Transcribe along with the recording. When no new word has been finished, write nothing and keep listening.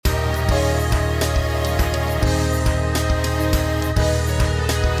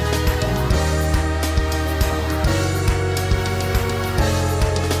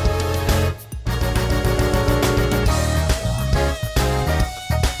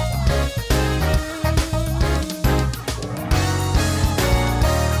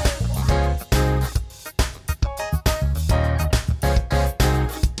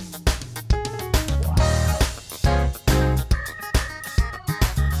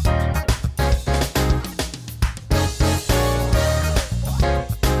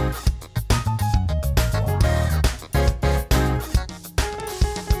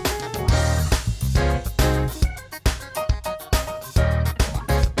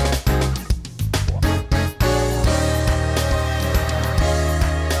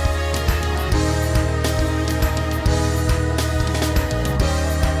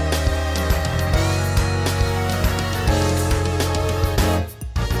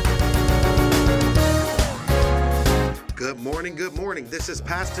morning, good morning. This is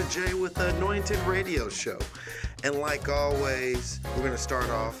Pastor Jay with the Anointed Radio Show. And like always, we're going to start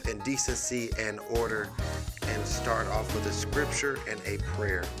off in decency and order and start off with a scripture and a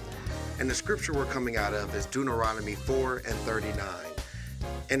prayer. And the scripture we're coming out of is Deuteronomy 4:39.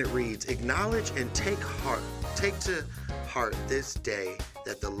 And it reads, "Acknowledge and take to heart this day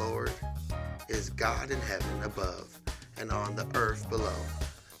that the Lord is God in heaven above and on the earth below.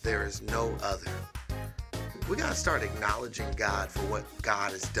 There is no other." We got to start acknowledging God for what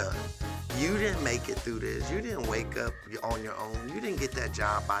God has done. You didn't make it through this. You didn't wake up on your own. You didn't get that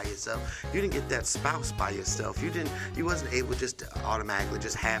job by yourself. You didn't get that spouse by yourself. You wasn't able just to automatically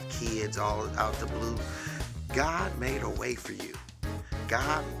just have kids all out the blue. God made a way for you.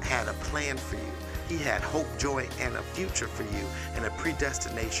 God had a plan for you. He had hope, joy, and a future for you and a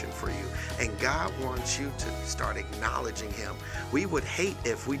predestination for you. And God wants you to start acknowledging Him. We would hate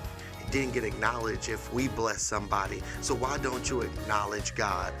if we didn't get acknowledged if we bless somebody. So why don't you acknowledge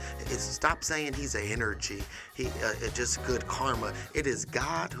God? Stop saying He's an energy. It's just good karma. It is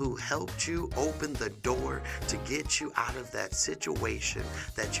God who helped you open the door to get you out of that situation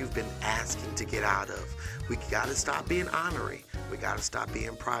that you've been asking to get out of. We got to stop being honorary. We got to stop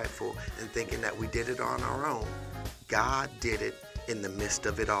being prideful and thinking that we did it on our own. God did it in the midst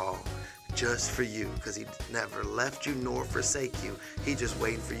of it all. Just for you, because He never left you nor forsake you. He just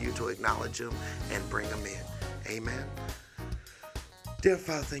waiting for you to acknowledge Him and bring Him in. Amen. Dear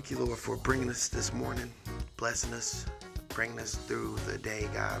Father, thank you, Lord, for bringing us this morning, blessing us, bringing us through the day,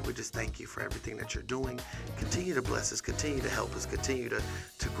 God. We just thank you for everything that you're doing. Continue to bless us, continue to help us, continue to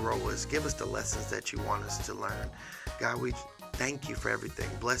grow us. Give us the lessons that you want us to learn. God, we thank you for everything.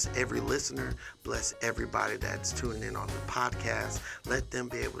 Bless every listener. Bless everybody that's tuning in on the podcast. Let them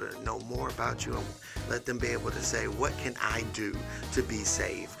be able to know more about you and let them be able to say, what can I do to be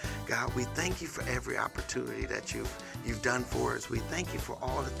saved? God, we thank you for every opportunity that you've done for us. We thank you for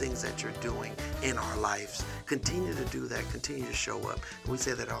all the things that you're doing in our lives. Continue to do that. Continue to show up. And we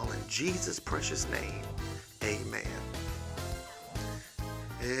say that all in Jesus' precious name. Amen.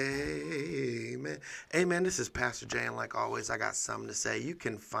 Amen. Amen. This is Pastor Jay, and like always, I got something to say. You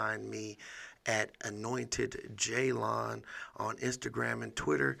can find me at Anointed Jaylon on Instagram and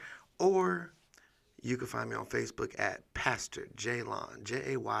Twitter, or you can find me on Facebook at Pastor Jaylon,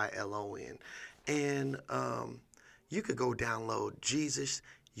 Jaylon. And you could go download Jesus,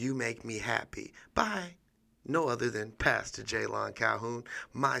 You Make Me Happy by no other than Pastor Jaylon Calhoun,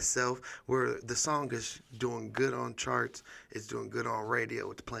 myself, where the song is doing good on charts, it's doing good on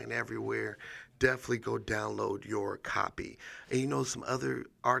radio, it's playing everywhere. Definitely go download your copy. And you know some other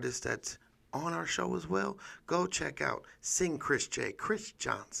artists that's on our show as well? Go check out Sing Chris J, Chris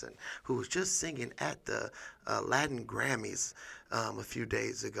Johnson, who was just singing at the Latin Grammys a few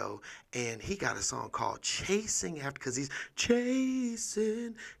days ago, and he got a song called Chasing After, because he's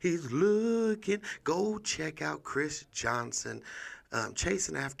chasing, he's looking. Go check out Chris Johnson,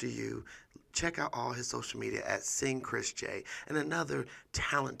 Chasing After You. Check out all his social media at Sing Chris J. And another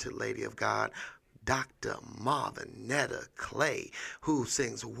talented lady of God, Dr. Marvinetta Clay, who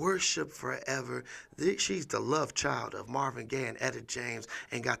sings Worship Forever. She's the love child of Marvin Gaye and Etta James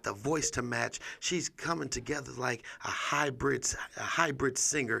and got the voice to match. She's coming together like a hybrid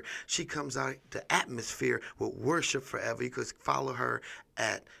singer. She comes out the atmosphere with Worship Forever. You could follow her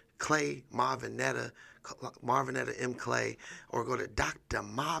at Clay Marvinetta M. Clay, or go to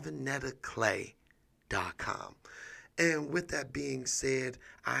drmarvinettaclay.com. And with that being said,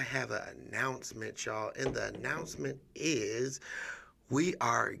 I have an announcement, y'all. And the announcement is we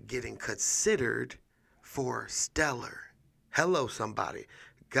are getting considered for Stellar. Hello, somebody.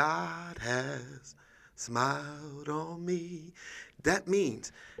 God has smiled on me. That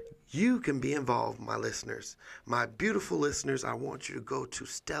means you can be involved, my listeners. My beautiful listeners, I want you to go to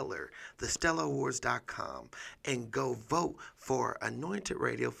Stellar, thestellarawards.com, and go vote for Anointed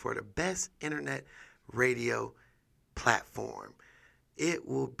Radio for the best internet radio platform. It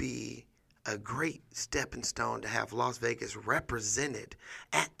will be a great stepping stone to have Las Vegas represented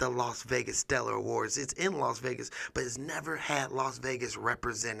at the Las Vegas Stellar Awards. It's in Las Vegas, but it's never had Las Vegas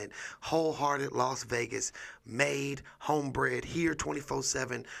represented. Wholehearted Las Vegas, made, homebred, here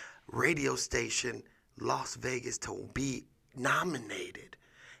 24/7 radio station, Las Vegas, to be nominated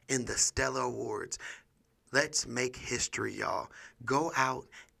in the Stellar Awards. Let's make history, y'all. Go out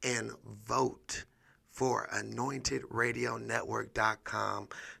and vote for AnointedRadioNetwork.com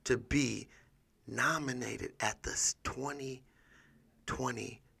to be nominated at the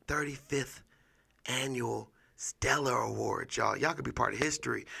 2020 35th Annual Stellar Awards, y'all. Y'all could be part of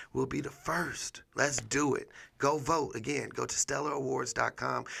history. We'll be the first. Let's do it. Go vote. Again, go to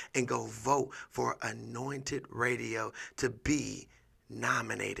stellarawards.com and go vote for Anointed Radio to be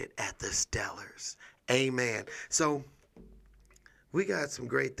nominated at the Stellars. Amen. So we got some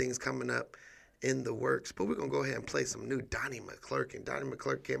great things coming up in the works, but we're going to go ahead and play some new Donnie McClurkin. Donnie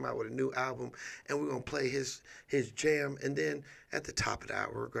McClurkin came out with a new album, and we're going to play his jam. And then at the top of the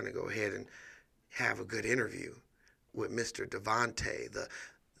hour, we're going to go ahead and have a good interview with Mr. Devontae,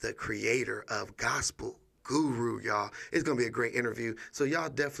 the creator of Gospel Guru, y'all. It's going to be a great interview, so y'all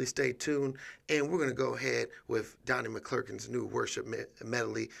definitely stay tuned. And we're going to go ahead with Donnie McClurkin's new worship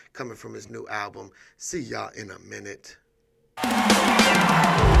medley coming from his new album. See y'all in a minute.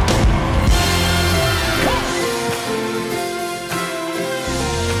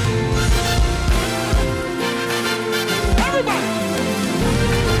 Everybody!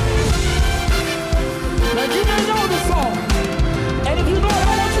 Now you may know the song, and if you know it,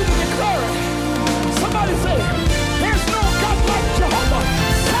 I want you to declare it. Somebody say, there's no God like Jehovah.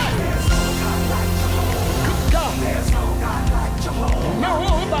 There's no God like Jehovah. God. There's no God like Jehovah.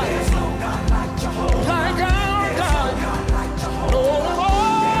 Nobody. There's no God like Jehovah. Like God.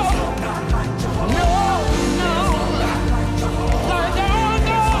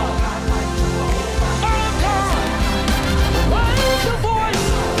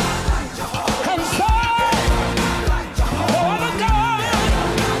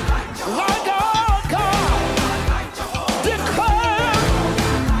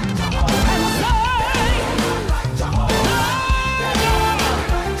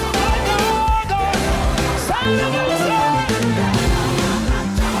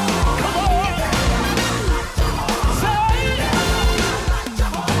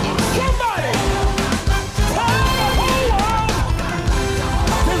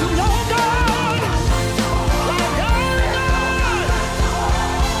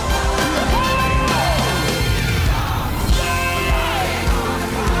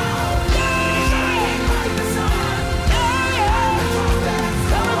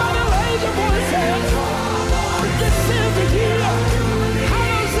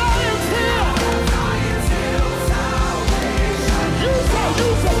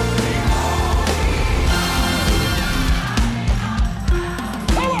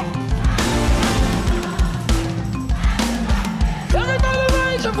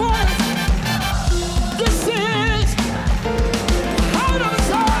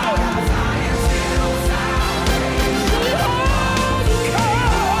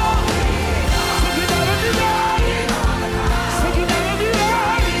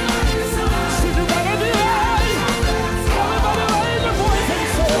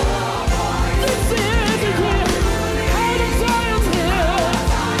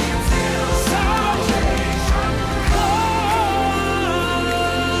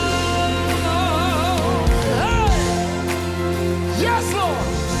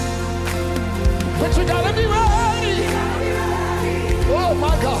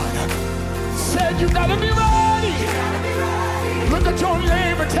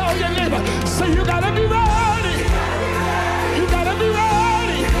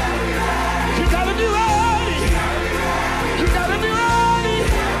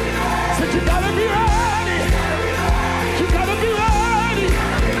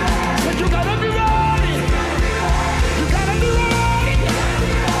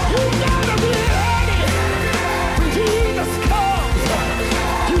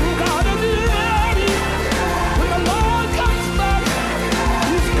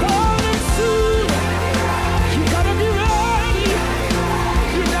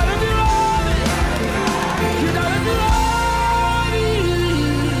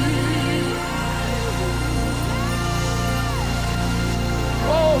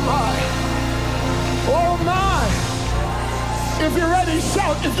 If you're ready,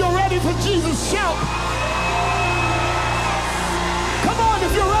 shout. If you're ready for Jesus, shout. Come on,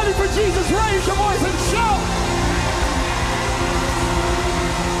 if you're ready for Jesus, raise your voice and shout.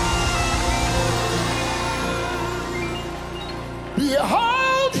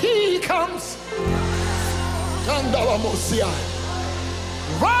 Behold, he comes.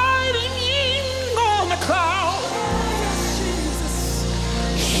 Riding in on the cloud,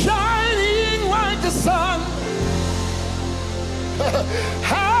 shining like the sun.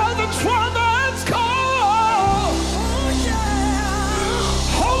 How the trumpets call.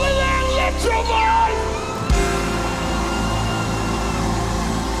 Holy Land, lift your voice.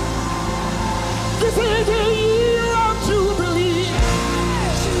 This is the year of Jubilee.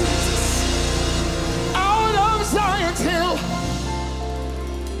 Out of Zion's hill,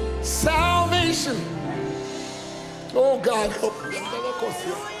 salvation Oh God, help me.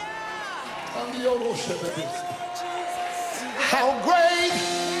 How great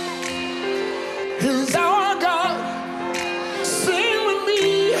is our God? Sing with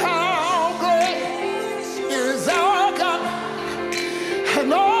me, how great is our God?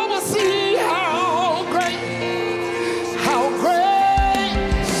 And all will see how great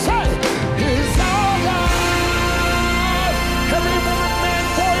say, is our God. Every man,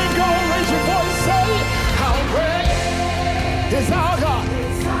 boy, and girl, raise your voice, say, how great is our God.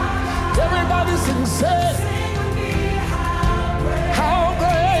 Everybody sing, say, how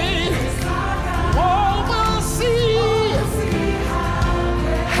great. Whoa.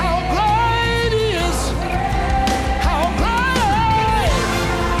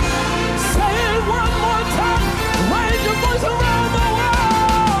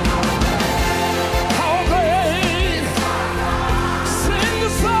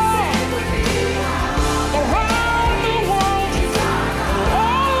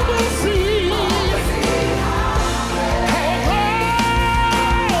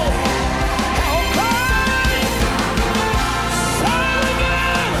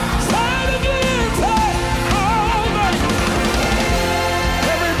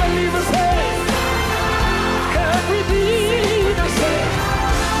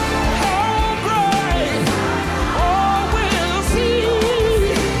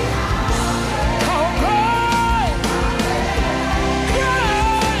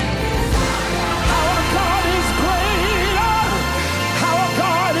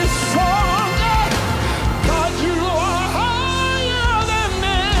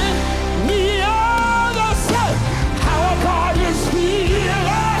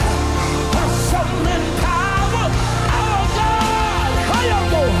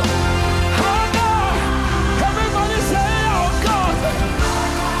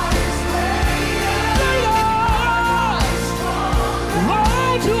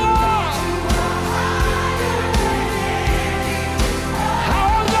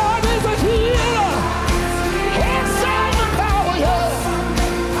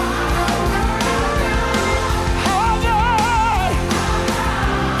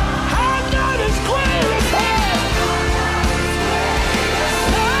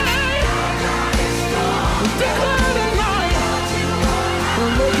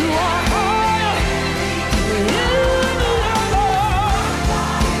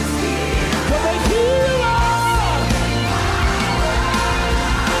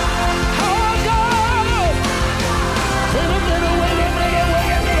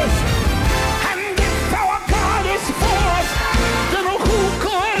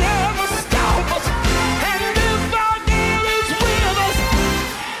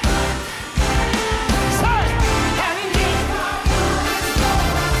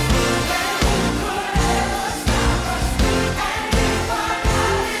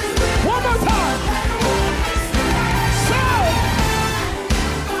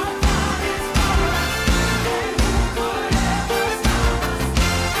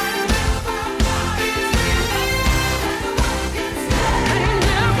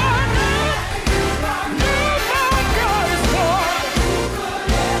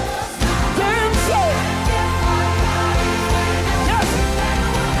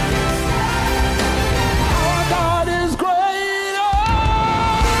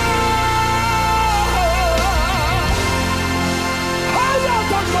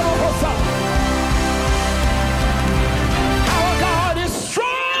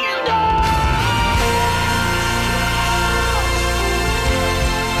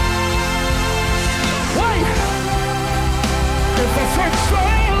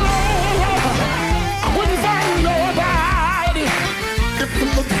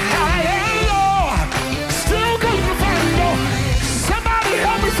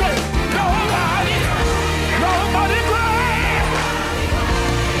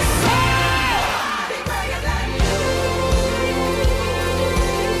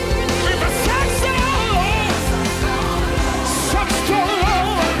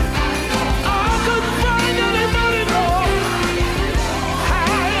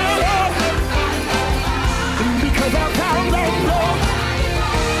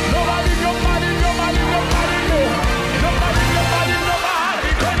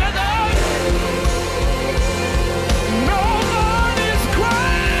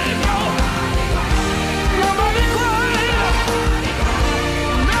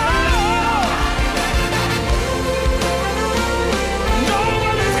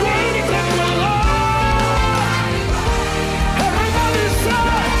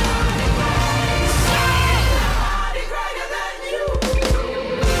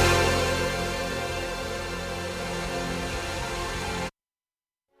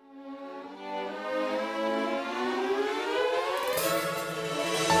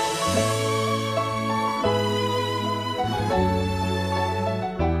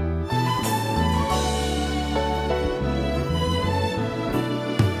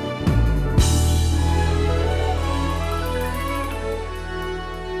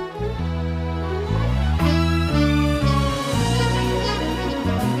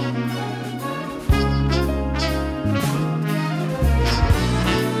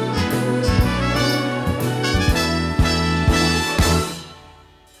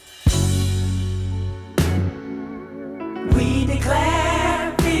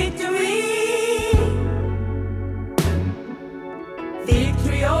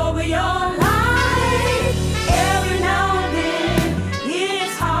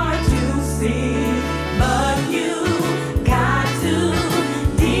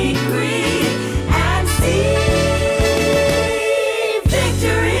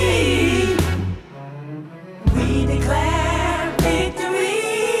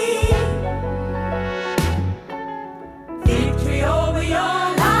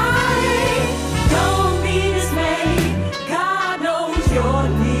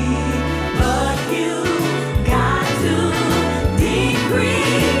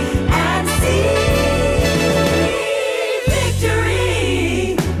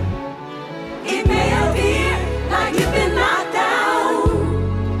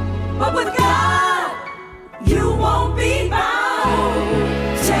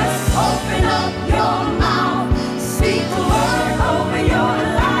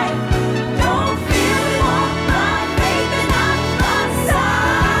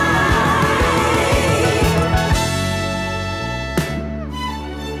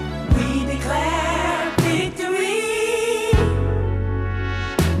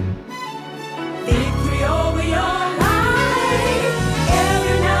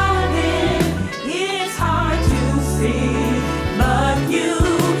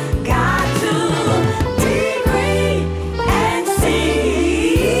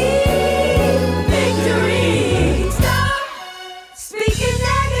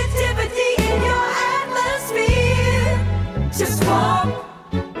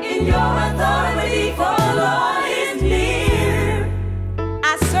 in your authority, for the Lord is near.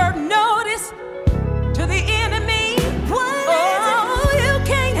 I serve notice to the enemy. Oh, you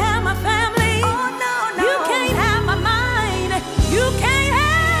can't have my family. Oh, no, no. You can't have my mind. You can't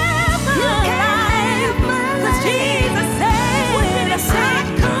have my life. 'Cause Jesus said, I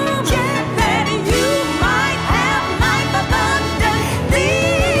come that you might have life abundantly.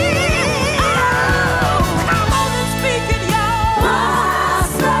 Oh, come on and speak it, y'all.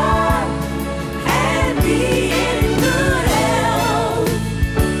 Prosper and be in good health.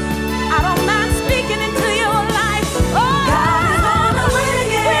 I don't mind speaking into your life. Oh, God is gonna win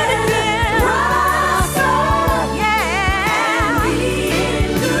again. Prosper yeah. and be in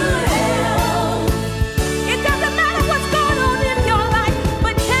good health. It doesn't matter what's going on in your life,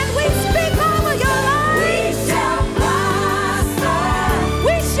 but can we speak over your life? We shall prosper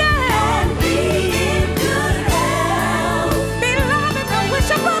We shall and be in good health. be loving and wish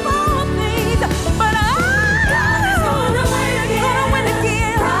above all things. But God is gonna win again. gonna win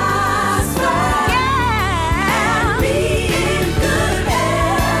again. Prosper Yeah. and be in good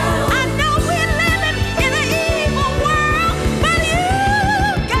health. I know we're living in an evil world, but you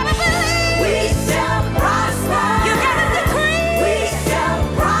gotta believe. We shall prosper. You gotta decree. We shall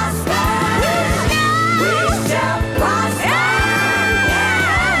prosper. We shall prosper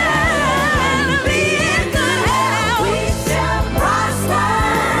and be in good health. We shall prosper.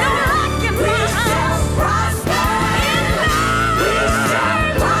 No lack in We my shall house. prosper. We shall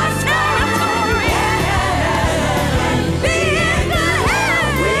prosper and be in good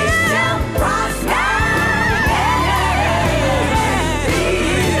health. We shall prosper and be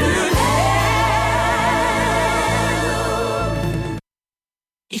in good health.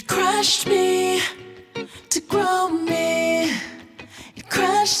 It crushed me to grow me. It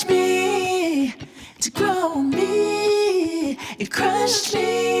crushed me to grow me. It crushed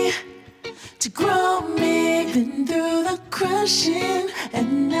me to grow me. Been through the crushing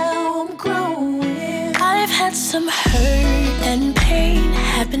and now I'm growing. I've had some hurt and pain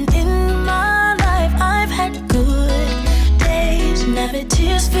happen in my life. I've had good days, never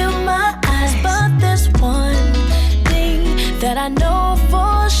tears fill my eyes. But there's one thing that I know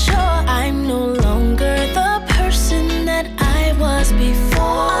for sure. I'm no longer the person that I was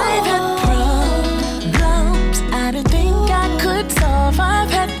before. I've had problems I didn't think I could solve.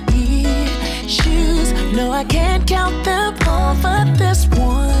 I've had issues, no, I can't count them all. But there's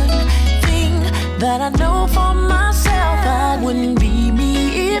one thing that I know for myself. I wouldn't be me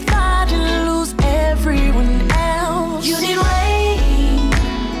if I didn't lose everyone else. You need rain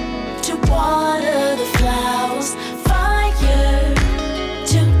to water the flowers, fire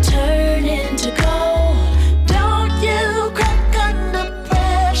to turn into gold. Don't you crack under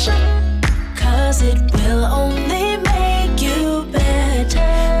pressure, 'cause it will only make you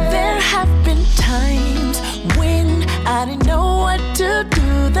better. There have been times when I didn't know what to do.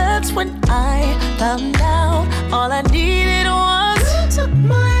 That's when I found out all I needed was to took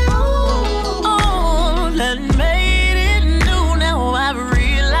my own and made it new. Now I've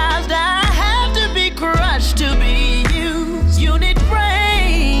realized I have to be crushed to be used. You need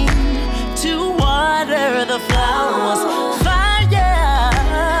rain to water the flowers, fire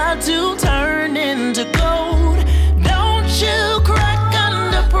to turn into gold. Don't you crack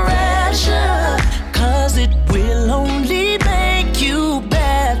under pressure, 'cause it will only make you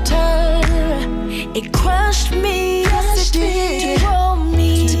better. It crushed me, yes it did, to grow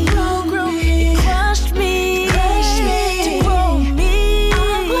me, to grow me. It crushed me, to grow me.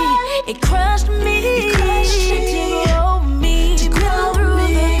 It crushed me, to grow me, to grow through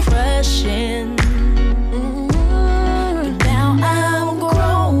the crushing. But now I'm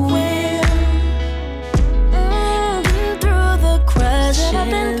growing through the crushing. I've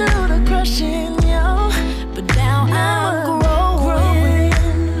been through the crushing, yo. But now I'm growing.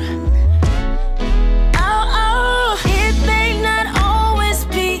 It may not always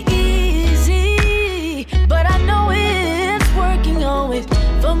be easy, but I know it's working always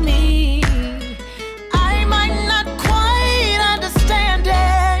for me. I might not quite understand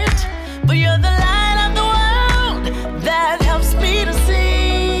it, but you're the light of the world that helps me to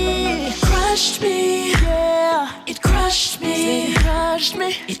see. It crushed me, yeah. It crushed me, it crushed me,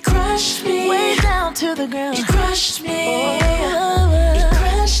 it crushed me way down to the ground. It crushed me, it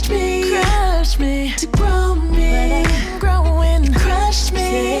crushed me, to grow me. But I'm growing. It crushed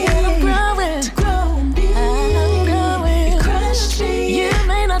me, I'm growing. To grow me, I'm growing. It crushed me. You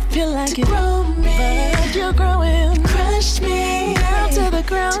may not feel like it, but you're growing. It crushed me down to the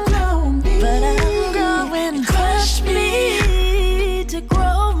ground, but I'm growing. It crushed me to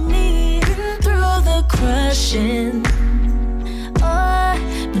grow me through the crushing. Oh.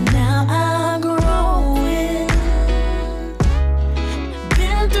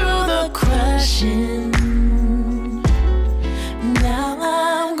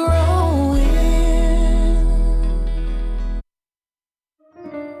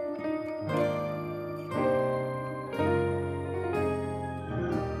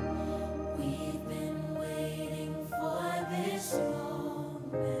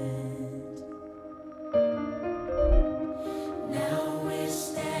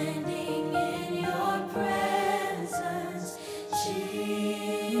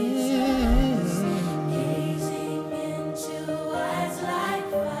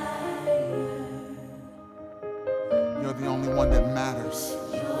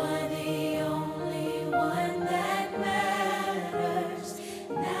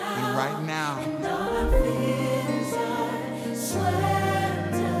 right now. And all our fears are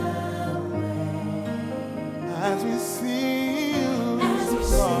swept away. As we see you, As we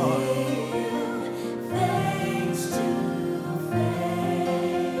Lord. see you face to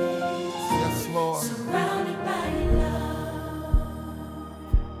face, Yes, Lord. surrounded by your love,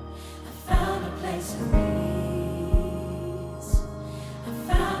 I found a place of peace. I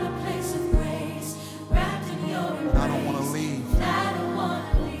found a place of grace, wrapped in your embrace. I don't want to leave. I don't want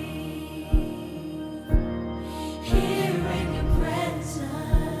to leave. Here in your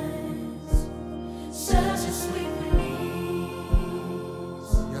presence, such a sweet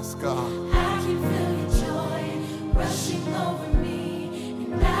release. Yes, God. I can feel your joy rushing over me,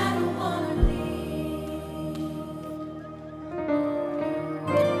 and I don't want to leave.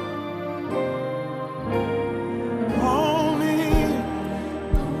 Only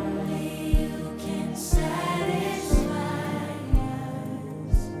Only you can satisfy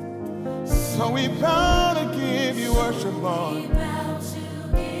us. so we bow to give you worship, Lord. We bow to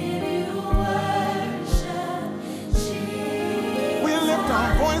give you worship, Jesus. We lift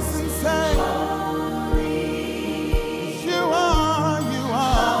our voice and say, You are, you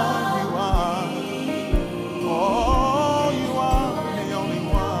are, you are. Oh, you are the only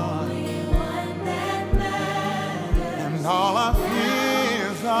one. One that matters. And all our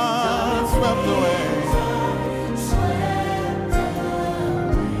fears are swept away. Swept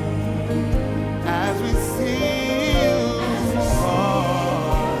As we see you,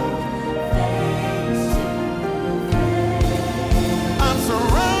 Lord. face to I'm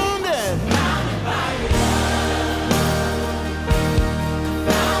surrounded.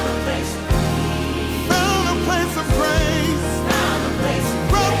 found a place of peace. Found a place of praise. Found a place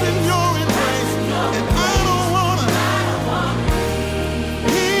of Wrapped in your embrace. And I don't wanna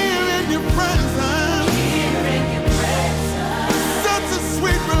here in your presence. here in your presence. Such a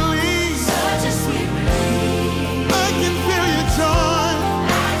sweet release. Such a sweet release. I can feel your joy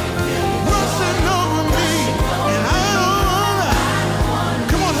rushing over me. And I don't wanna.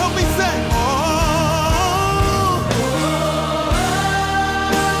 Come on, help me say, oh.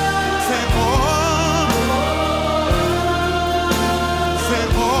 Say, oh. Say,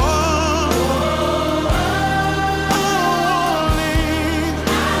 oh.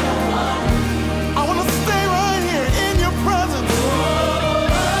 I wanna stay right here in your presence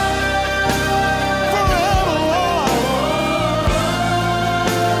forever, Lord.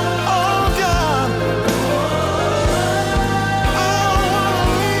 Oh God, I don't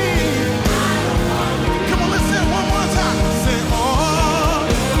wanna leave. Come on, let's say it one more time. Say, oh,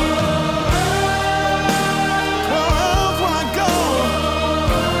 where else would I go?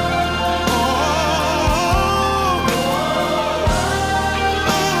 Oh, I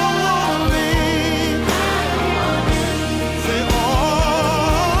don't wanna leave. Say, oh,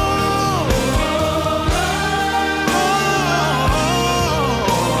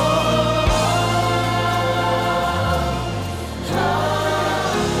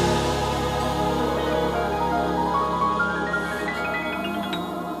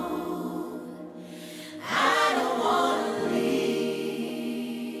 I don't want to leave.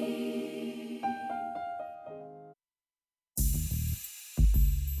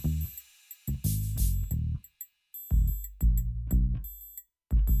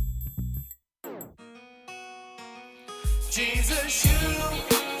 Jesus, you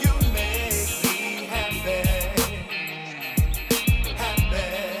make me happy, happy,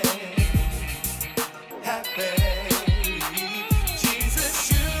 happy.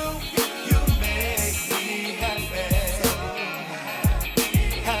 Jesus, you make me happy,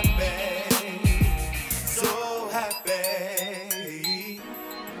 happy, so happy.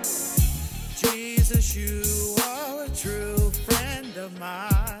 Jesus, you are a true friend of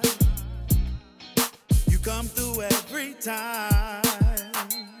mine. You come through every time.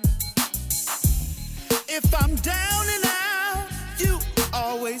 If I'm down and out, you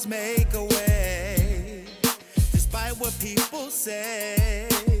always make a way, despite what people say.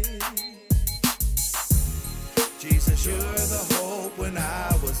 Jesus, you're the hope when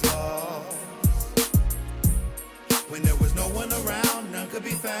I was lost, when there was no one around, none could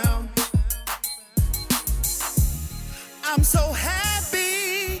be found. I'm so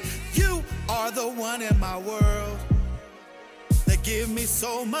happy you are the one in my world that give me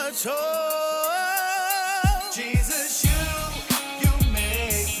so much hope. Jesus, you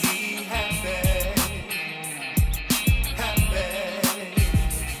make me happy, happy,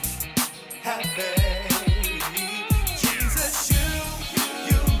 happy. Jesus,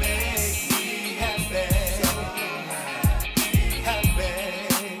 you make me happy, happy,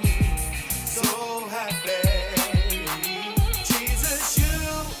 so happy. Jesus,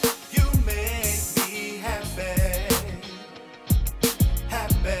 you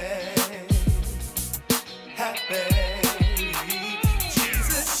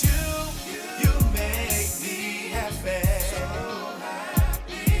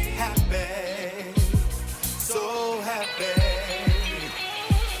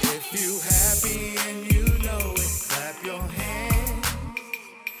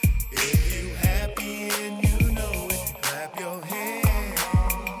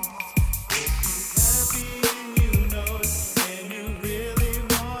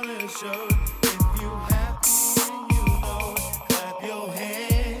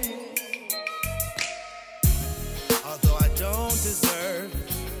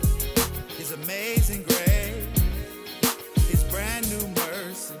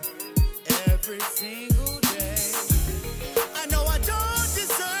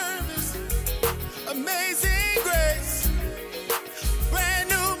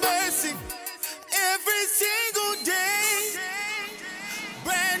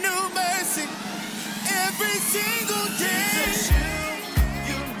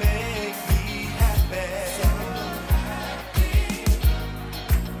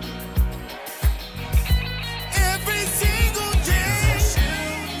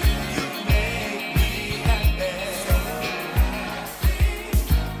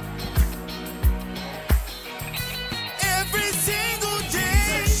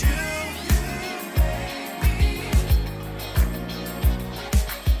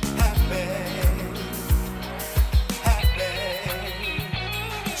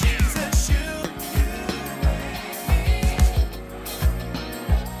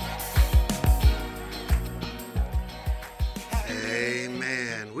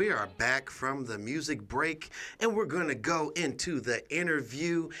back from the music break, and we're going to go into the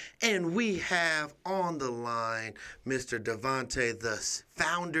interview. And we have on the line Mr. Devontae, the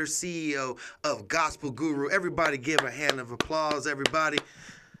founder, CEO of Gospel Guru. Everybody give a hand of applause, everybody.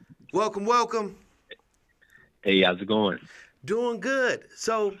 Welcome, welcome. Hey, how's it going? Doing good.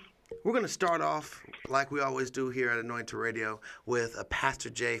 So we're going to start off, like we always do here at Anointed Radio, with a Pastor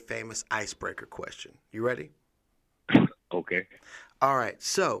J famous icebreaker question. You ready? Okay. All right.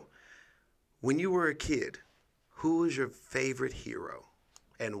 So when you were a kid, who was your favorite hero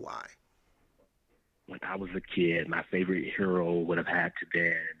and why? When I was a kid, my favorite hero would have had to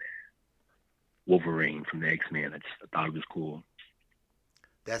been Wolverine from the X-Men. I thought it was cool.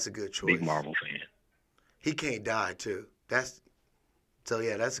 That's a good choice. Big Marvel fan. He can't die, too. That's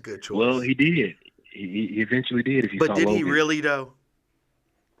a good choice. Well, he did. He eventually did. If you But saw did he Logan. really, though?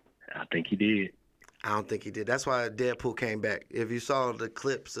 I think he did. I don't think he did. That's why Deadpool came back. If you saw the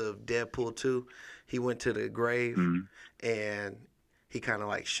clips of Deadpool 2, he went to the grave and he kind of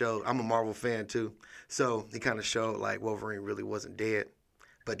like showed. I'm a Marvel fan too, so he kind of showed like Wolverine really wasn't dead.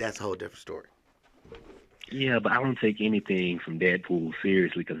 But that's a whole different story. Yeah, but I don't take anything from Deadpool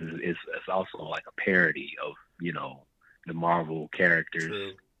seriously because it's also like a parody of, the Marvel characters.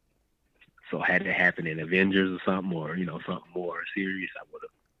 True. So had it happened in Avengers or something, or, something more serious, I would have.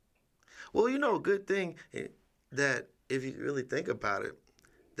 Well, a good thing that if you really think about it,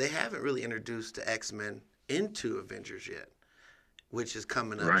 they haven't really introduced the X-Men into Avengers yet, which is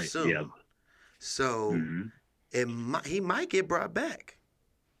coming up soon. Yeah. So he might get brought back.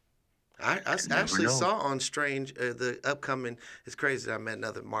 I actually saw on Strange, the upcoming, it's crazy that I met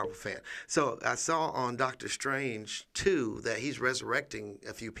another Marvel fan. So I saw on Doctor Strange 2 that he's resurrecting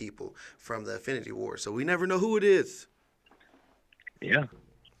a few people from the Infinity War. So we never know who it is. Yeah.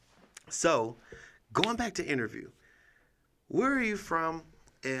 So, going back to interview, where are you from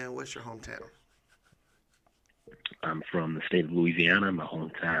and what's your hometown? I'm from the state of Louisiana. My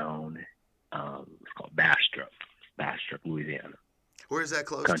hometown, it's called Bastrop, Louisiana. Where is that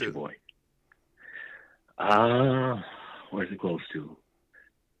close Country to? boy. Where's it close to?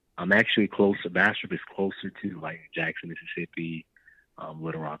 I'm actually close to Bastrop. It's closer to like Jackson, Mississippi,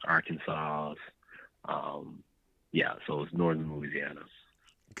 Little Rock, Arkansas. So it's northern Louisiana.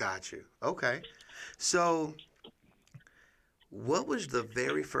 Got you. Okay. So, what was the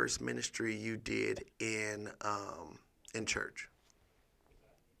very first ministry you did in church?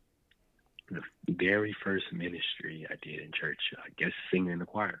 The very first ministry I did in church, I guess singing in the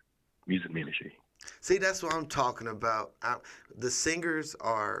choir, music ministry. See, that's what I'm talking about. The singers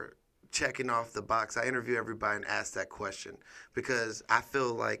are checking off the box. I interview everybody and ask that question because I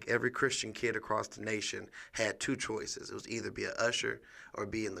feel like every Christian kid across the nation had two choices. It was either be an usher or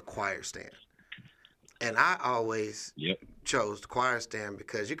be in the choir stand. And I always chose the choir stand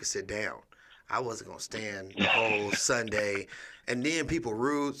because you could sit down. I wasn't going to stand the whole Sunday. And then people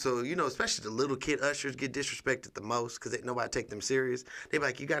rude. So, especially the little kid ushers get disrespected the most because nobody take them serious. They be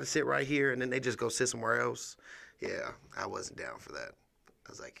like, you got to sit right here. And then they just go sit somewhere else. Yeah, I wasn't down for that. I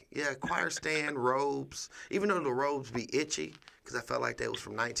was like, yeah, choir stand, robes. Even though the robes be itchy because I felt like that was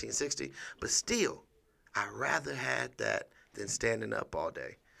from 1960. But still, I rather had that than standing up all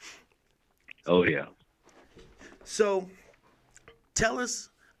day. Oh, yeah. So tell us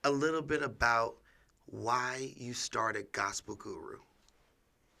a little bit about why you started Gospel Guru.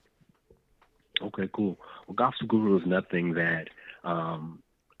 Okay, cool. Well, Gospel Guru is nothing that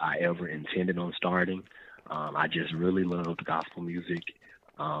I ever intended on starting. I just really loved gospel music.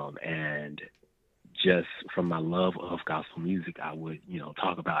 And just from my love of gospel music, I would,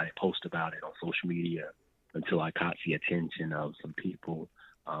 talk about it, post about it on social media until I caught the attention of some people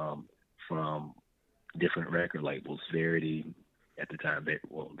from different record labels, Verity at the time.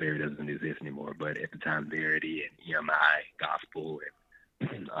 Verity doesn't exist anymore, but at the time, Verity and EMI Gospel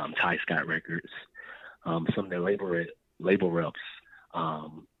and Ty Scott Records. Some of their label reps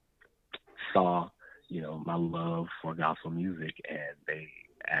saw, my love for gospel music, and they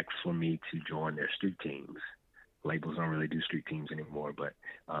asked for me to join their street teams. Labels don't really do street teams anymore, but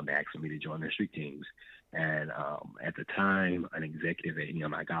they asked for me to join their street teams. And at the time, an executive at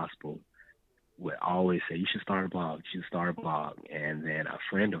EMI Gospel would always say, you should start a blog. And then a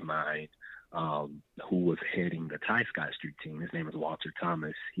friend of mine who was heading the Ty Scott Street team, his name is Walter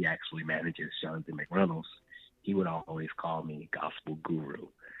Thomas. He actually manages Jonathan McReynolds. He would always call me Gospel Guru.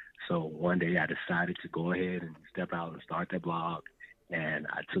 So one day I decided to go ahead and step out and start that blog. And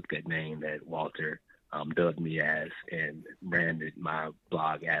I took that name that Walter dubbed me as and branded my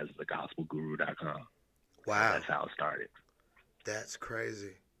blog as thegospelguru.com. Wow. That's how it started. That's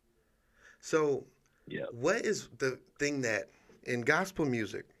crazy. So what is the thing that in gospel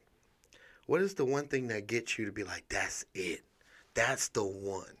music, What is the one thing that gets you to be like, that's it? That's the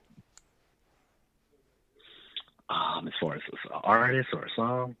one. As far as an artist or a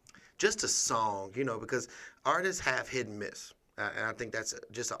song, Just a song, because artists have hit and miss. And I think that's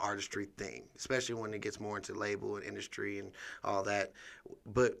just an artistry thing, especially when it gets more into label and industry and all that.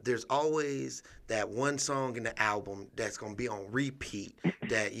 But there's always that one song in the album that's going to be on repeat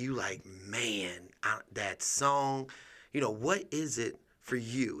that you like, man, that song, what is it for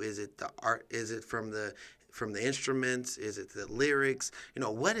you? Is it the art? Is it from the instruments? Is it the lyrics?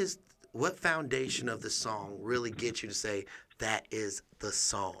 What foundation of the song really gets you to say that is the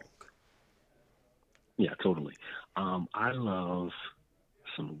song? yeah, totally. I love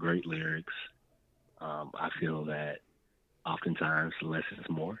some great lyrics. I feel that oftentimes less is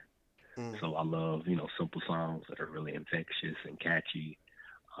more. So I love, simple songs that are really infectious and catchy.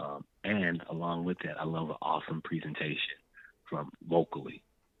 And along with that, I love an awesome presentation from vocally.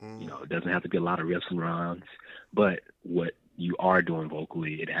 It doesn't have to be a lot of riffs and runs, but what you are doing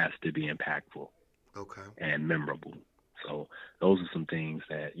vocally, it has to be impactful Okay. and memorable. So those are some things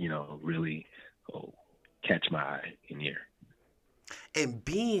that, really catch my eye and ear. And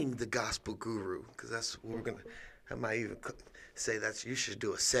being the gospel guru, because that's what I might even say you should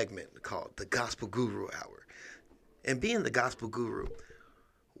do a segment called the Gospel Guru Hour. And being the gospel guru,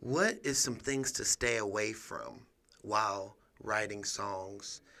 what is some things to stay away from while writing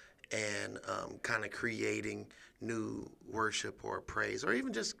songs and kind of creating new worship or praise, or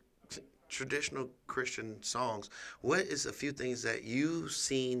even just traditional Christian songs? What is a few things that you've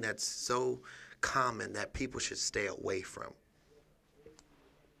seen that's so common that people should stay away from?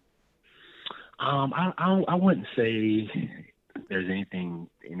 I wouldn't say there's anything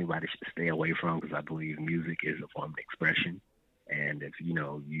anybody should stay away from, because I believe music is a form of expression. And if,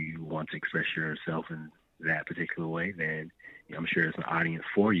 you want to express yourself in that particular way, then I'm sure there's an audience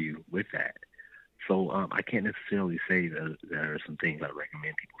for you with that. So I can't necessarily say that there are some things I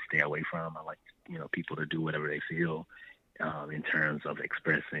recommend people stay away from. I like, people to do whatever they feel in terms of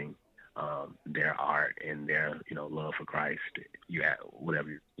expressing their art and their, love for Christ. You have whatever,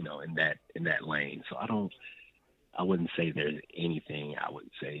 in that lane. So I wouldn't say there's anything I would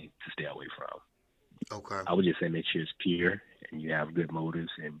say to stay away from. Okay. I would just say make sure it's pure and you have good motives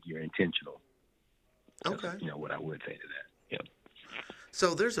and you're intentional. That's, Okay. What I would say to that. Yep.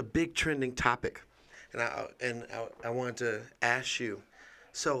 So there's a big trending topic, and I wanted to ask you.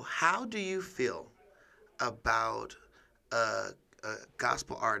 So how do you feel about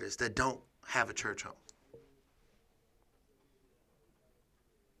gospel artists that don't have a church home?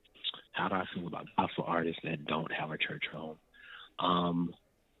 How do I feel about gospel artists that don't have a church home?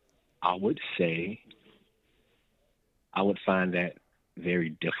 I would say I would find that very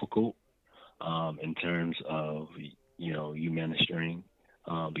difficult in terms of you ministering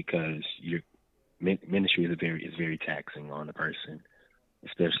because your ministry is very taxing on the person,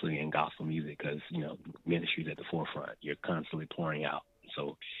 especially in gospel music, because ministry is at the forefront. You're constantly pouring out,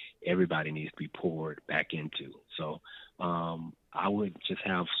 so everybody needs to be poured back into. So I would just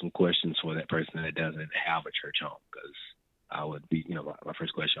have some questions for that person that doesn't have a church home, because I would be, my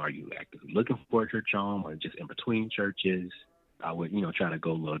first question: are you actively looking for a church home, or just in between churches? I would, try to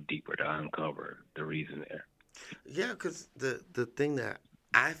go a little deeper to uncover the reason there. Yeah, because the thing that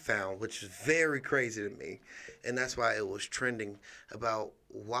I found, which is very crazy to me, and that's why it was trending, about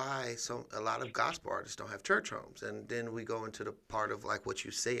why a lot of gospel artists don't have church homes. And then we go into the part of like what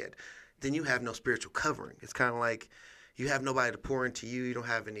you said. Then you have no spiritual covering. It's kind of like you have nobody to pour into you. You don't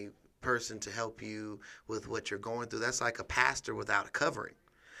have any person to help you with what you're going through. That's like a pastor without a covering.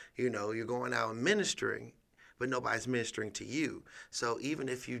 You're going out and ministering, but nobody's ministering to you. So even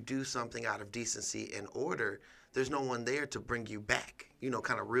if you do something out of decency and order, there's no one there to bring you back,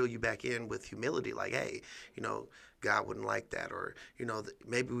 kind of reel you back in with humility, like, hey, God wouldn't like that, or,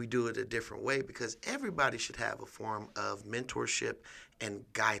 maybe we do it a different way, because everybody should have a form of mentorship and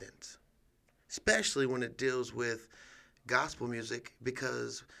guidance, especially when it deals with gospel music,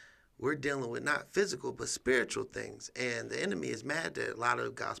 because we're dealing with not physical but spiritual things, and the enemy is mad that a lot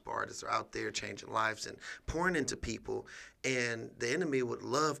of gospel artists are out there changing lives and pouring into people, and the enemy would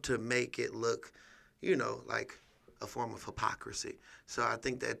love to make it look, like a form of hypocrisy. So I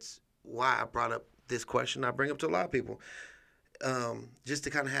think that's why I brought up this question. I bring up to a lot of people, just to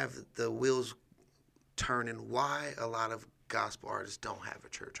kind of have the wheels turning, why a lot of gospel artists don't have a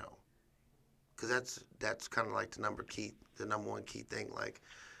church home, because that's kind of like the number one key thing. Like,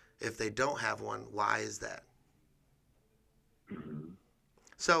 if they don't have one, why is that? Mm-hmm.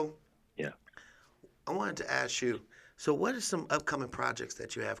 So, yeah, I wanted to ask you, so what are some upcoming projects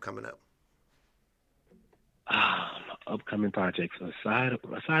that you have coming up? upcoming projects, aside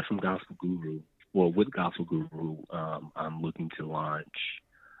from Gospel Guru, well, with Gospel Guru, I'm looking to launch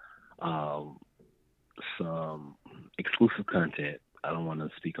some exclusive content. I don't want to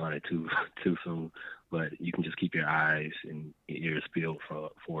speak on it too soon, but you can just keep your eyes and ears peeled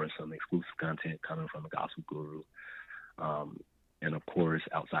for some exclusive content coming from the Gospel Guru. And of course,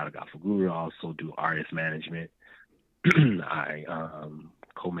 outside of Gospel Guru, I also do artist management. I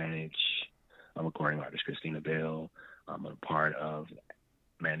co-manage a recording artist, Christina Bell. I'm a part of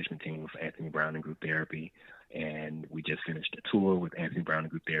management team with Anthony Brown and Group Therapy, and we just finished a tour with Anthony Brown and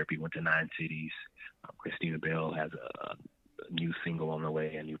Group Therapy. Went to 9 cities. Christina Bell has a new single on the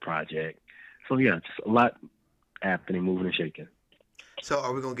way, a new project. So yeah, just a lot happening, moving and shaking. So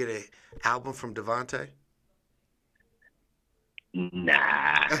are we gonna get an album from Devontae?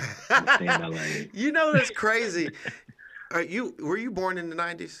 Nah, I'm staying LA. You know that's crazy. Were you born in the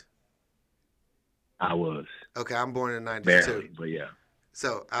 90s? I was. Okay, I'm born in the 90s Barely, too. but yeah.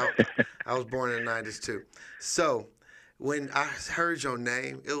 So I was born in the 90s too. So when I heard your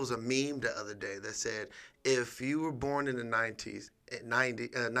name, it was a meme the other day that said, if you were born in the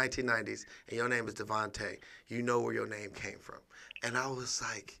 1990s and your name is Devontae, you know where your name came from. And I was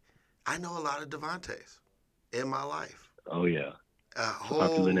like, I know a lot of Devontaes in my life. Oh yeah. A whole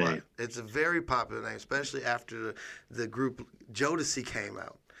popular lot. name. It's a very popular name, especially after the group Jodeci came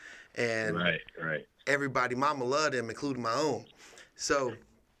out. And right. everybody, mama loved them, including my own. So,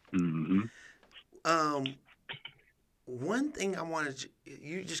 one thing I wanted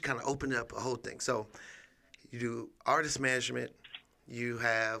you just kind of opened up a whole thing. So, you do artist management, you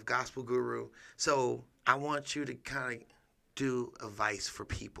have Gospel Guru. So, I want you to kind of do advice for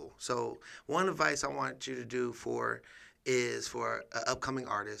people. So, one advice I want you to do is for an upcoming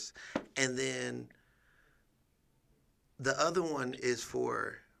artist, and then the other one is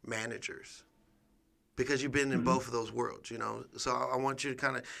for managers, because you've been in both of those worlds, you know. So I want you to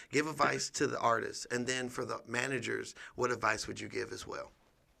kind of give advice to the artists, and then for the managers, what advice would you give as well?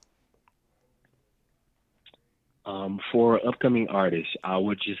 For upcoming artists, I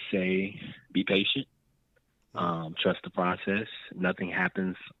would just say be patient, trust the process. Nothing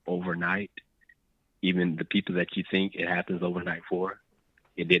happens overnight. Even the people that you think it happens overnight for,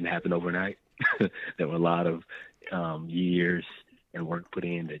 it didn't happen overnight. There were a lot of years and work put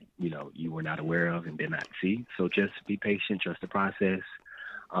in that, you know, you were not aware of and did not see. So just be patient, trust the process.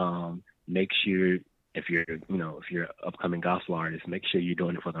 Make sure if you're an upcoming gospel artist, make sure you're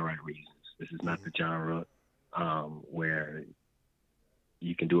doing it for the right reasons. This is not the genre where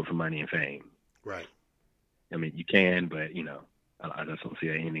you can do it for money and fame. Right. I mean, you can, but, you know, I just don't see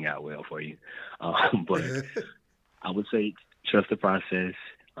anything out well for you. But I would say trust the process.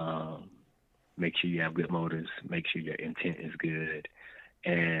 Make sure you have good motives. Make sure your intent is good.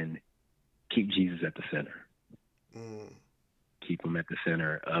 And keep Jesus at the center. Keep him at the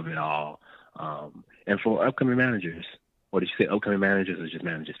center of it all. And for upcoming managers, what did you say, upcoming managers or just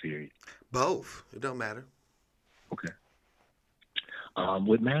managers, period? Both. It don't matter. Okay.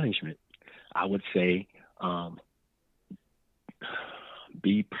 With management, I would say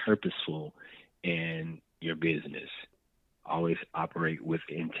be purposeful in your business. Always operate with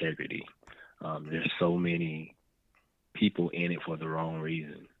integrity. There's so many people in it for the wrong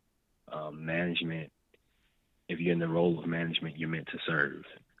reason. Management, if you're in the role of management, you're meant to serve.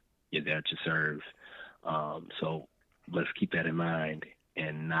 You're there to serve. So let's keep that in mind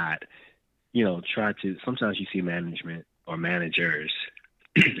and not, sometimes you see management or managers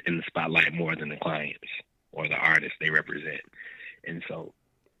in the spotlight more than the clients or the artists they represent. And so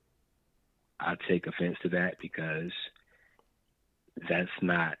I take offense to that, because that's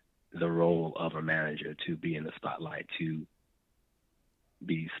not the role of a manager, to be in the spotlight, to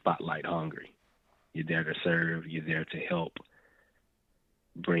be spotlight hungry. You're there to serve. You're there to help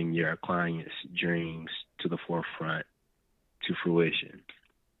bring your clients' dreams to the forefront, to fruition.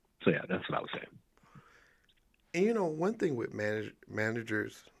 So yeah, that's what I would say. And one thing with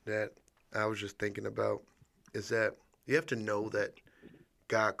managers that I was just thinking about is that you have to know that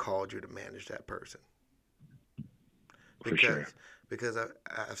God called you to manage that person. Because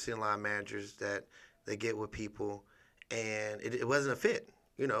I've seen a lot of managers that they get with people and it wasn't a fit.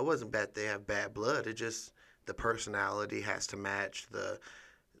 It wasn't that they have bad blood. It just the personality has to match.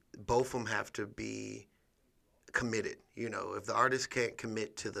 Both of them have to be committed. If the artist can't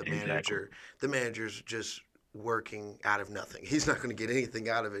commit to the manager, the manager's just working out of nothing. He's not going to get anything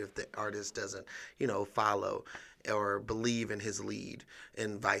out of it if the artist doesn't, follow or believe in his lead,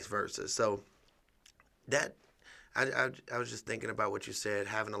 and vice versa. So that I was just thinking about what you said,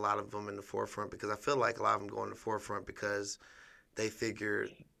 having a lot of them in the forefront, because I feel like a lot of them go in the forefront because they figure,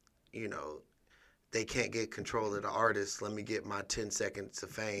 they can't get control of the artist. Let me get my 10 seconds of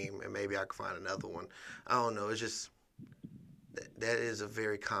fame, and maybe I can find another one. I don't know. It's just that is a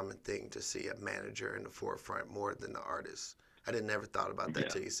very common thing to see a manager in the forefront more than the artist. I didn't never thought about that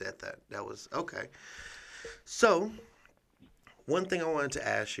till you said that. That was okay. So, one thing I wanted to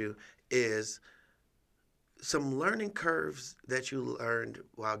ask you is some learning curves that you learned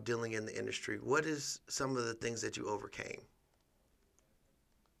while dealing in the industry. What is some of the things that you overcame?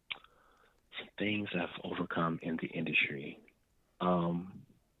 Things I've overcome in the industry. I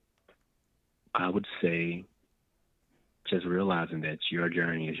would say just realizing that your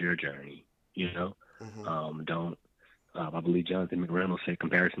journey is your journey. You know, don't. I believe Jonathan McReynolds said,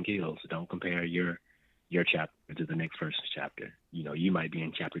 "Comparison kills." Don't compare your chapter to the next person's chapter. You know, you might be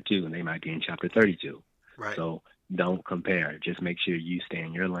in chapter 2 and they might be in chapter 32. Right. So don't compare. Just make sure you stay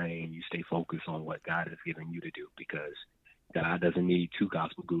in your lane. You stay focused on what God has given you to do, because God doesn't need 2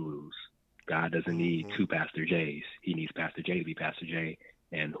 gospel gurus. God doesn't need 2 Pastor J's. He needs Pastor J to be Pastor J,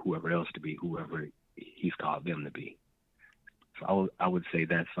 and whoever else to be whoever he's called them to be. So I would say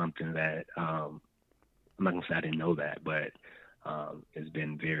that's something that I'm not going to say I didn't know that, but it's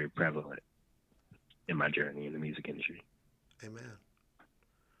been very prevalent in my journey in the music industry. Amen.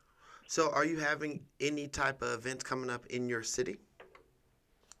 So are you having any type of events coming up in your city?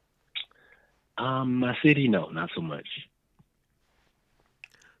 My city, no, not so much.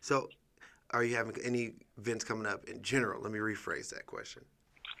 So are you having any events coming up in general? Let me rephrase that question.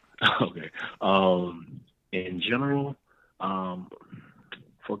 Okay. In general,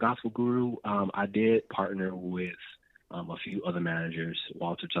 for Gospel Guru, I did partner with a few other managers: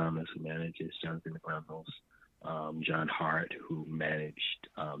 Walter Thomas, who manages Jonathan McReynolds, John Hart, who managed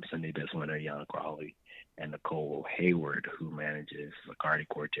Sunday Best Winner, Yana Crawley, and Nicole Hayward, who manages Zacardi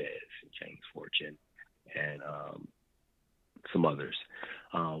Cortez, James Fortune, and some others.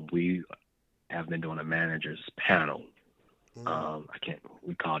 We have been doing a managers panel. We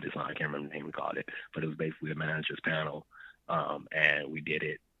called it, I can't remember the name we called it, but it was basically a managers panel. And we did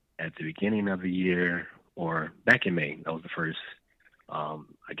it at the beginning of the year, or back in May. That was the first,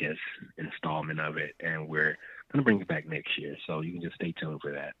 installment of it. And we're going to bring it back next year. So you can just stay tuned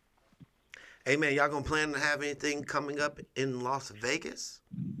for that. Hey, man, y'all going to plan to have anything coming up in Las Vegas?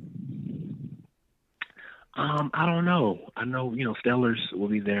 I don't know. I know, Stellars will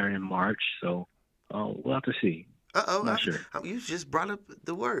be there in March. So we'll have to see. Not sure. You just brought up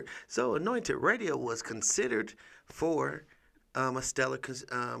the word. So Anointed Radio was considered for a stellar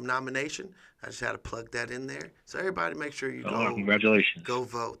nomination. I just had to plug that in there. So everybody make sure you go. Congratulations. Go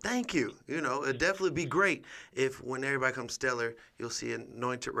vote. Thank you. It'd definitely be great if when everybody comes stellar, you'll see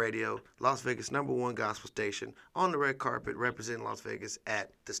Anointed Radio, Las Vegas #1 gospel station, on the red carpet representing Las Vegas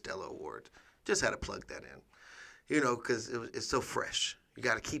at the Stellar Awards. Just had to plug that in. Because it's so fresh. You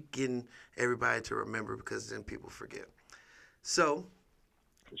got to keep getting everybody to remember, because then people forget. So,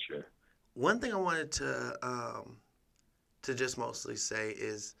 for sure. One thing I wanted to just mostly say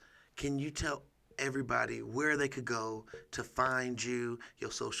is, can you tell everybody where they could go to find you,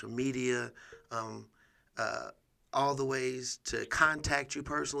 your social media, all the ways to contact you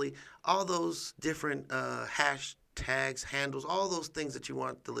personally, all those different hashtags, handles, all those things that you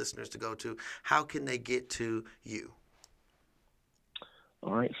want the listeners to go to? How can they get to you?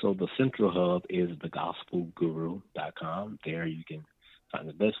 All right, so the central hub is thegospelguru.com. There you can find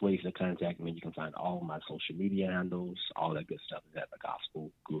the best ways to contact me. You can find all my social media handles, all that good stuff is at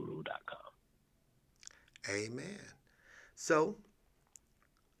thegospelguru.com. Amen. So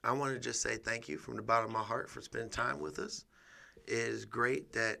I want to just say thank you from the bottom of my heart for spending time with us. It is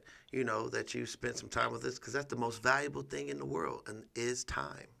great that that you spent some time with us, because that's the most valuable thing in the world, and is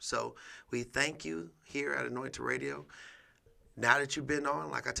time. So we thank you here at Anointed Radio. Now that you've been on,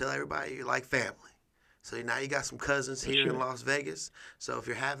 like I tell everybody, you're like family. So now you got some cousins here in Las Vegas. So if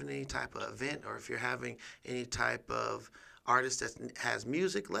you're having any type of event, or if you're having any type of artist that has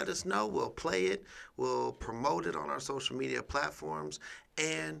music, let us know. We'll play it. We'll promote it on our social media platforms.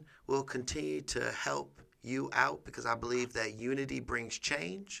 And we'll continue to help you out, because I believe that unity brings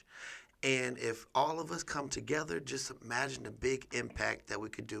change. And if all of us come together, just imagine the big impact that we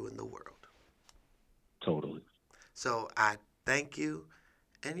could do in the world. Totally. So I thank you,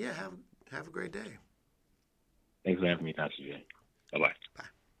 and have a great day. Thanks for having me, Pastor J. Bye-bye. Bye.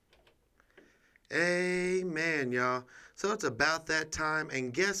 Amen, y'all. So it's about that time,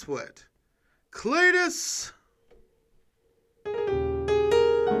 and guess what? Cletus!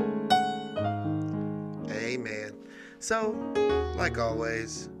 Amen. So, like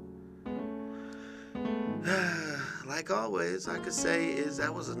always, I could say is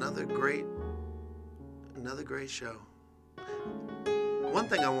that was another great show. One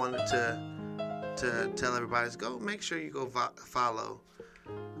thing I wanted to to tell everybody is go make sure you go follow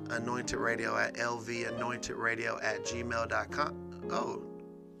Anointed Radio at lvanointedradio@gmail.com. Oh,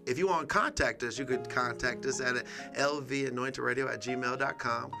 if you want to contact us, you could contact us at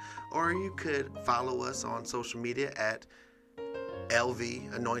lvanointedradio@gmail.com, or you could follow us on social media at LV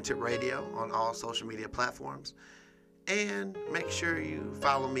Anointed Radio on all social media platforms. And make sure you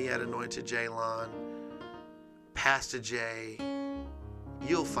follow me at Anointed Jaylon, Pastor J.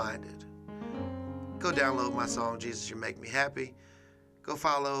 You'll find it. Go download my song, Jesus, You Make Me Happy. Go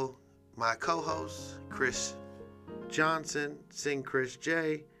follow my co-host, Chris Johnson, Sing Chris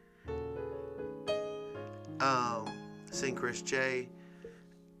J.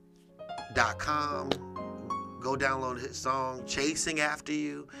 SingChrisJ.com. Go download his song, Chasing After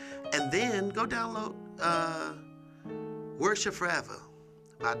You. And then go download Worship Forever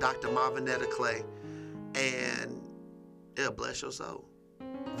by Dr. Marvinetta Clay. And it'll bless your soul.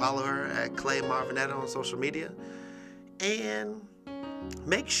 Follow her at Clay Marvinetta on social media. And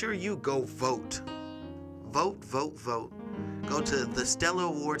make sure you go vote. Vote. Go to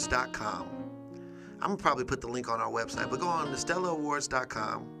thestellarawards.com. I'm going to probably put the link on our website, but go on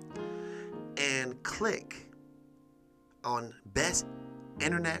thestellarawards.com and click on Best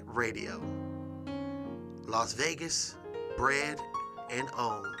Internet Radio. Las Vegas, bred and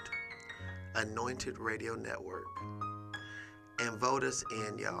owned. Anointed Radio Network. And vote us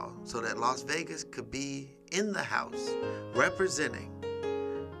in, y'all, so that Las Vegas could be in the house, representing,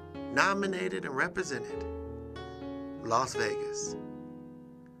 nominated and represented, Las Vegas.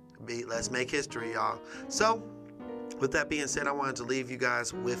 Let's make history, y'all. So, with that being said, I wanted to leave you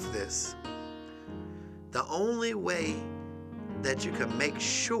guys with this. The only way that you can make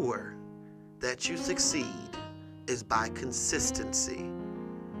sure that you succeed is by consistency.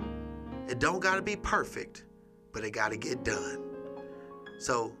 It don't gotta be perfect, but it gotta get done.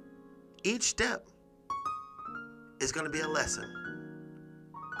 So, each step is gonna be a lesson.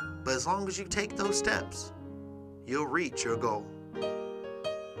 But as long as you take those steps, you'll reach your goal.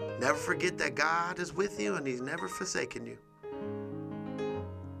 Never forget that God is with you and He's never forsaken you.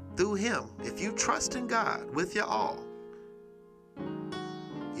 Through Him, if you trust in God with your all,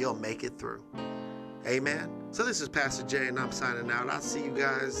 you'll make it through. Amen. So this is Pastor Jay and I'm signing out. I'll see you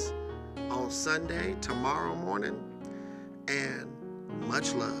guys on Sunday, tomorrow morning, and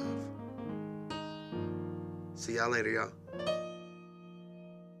much love. See y'all later, y'all.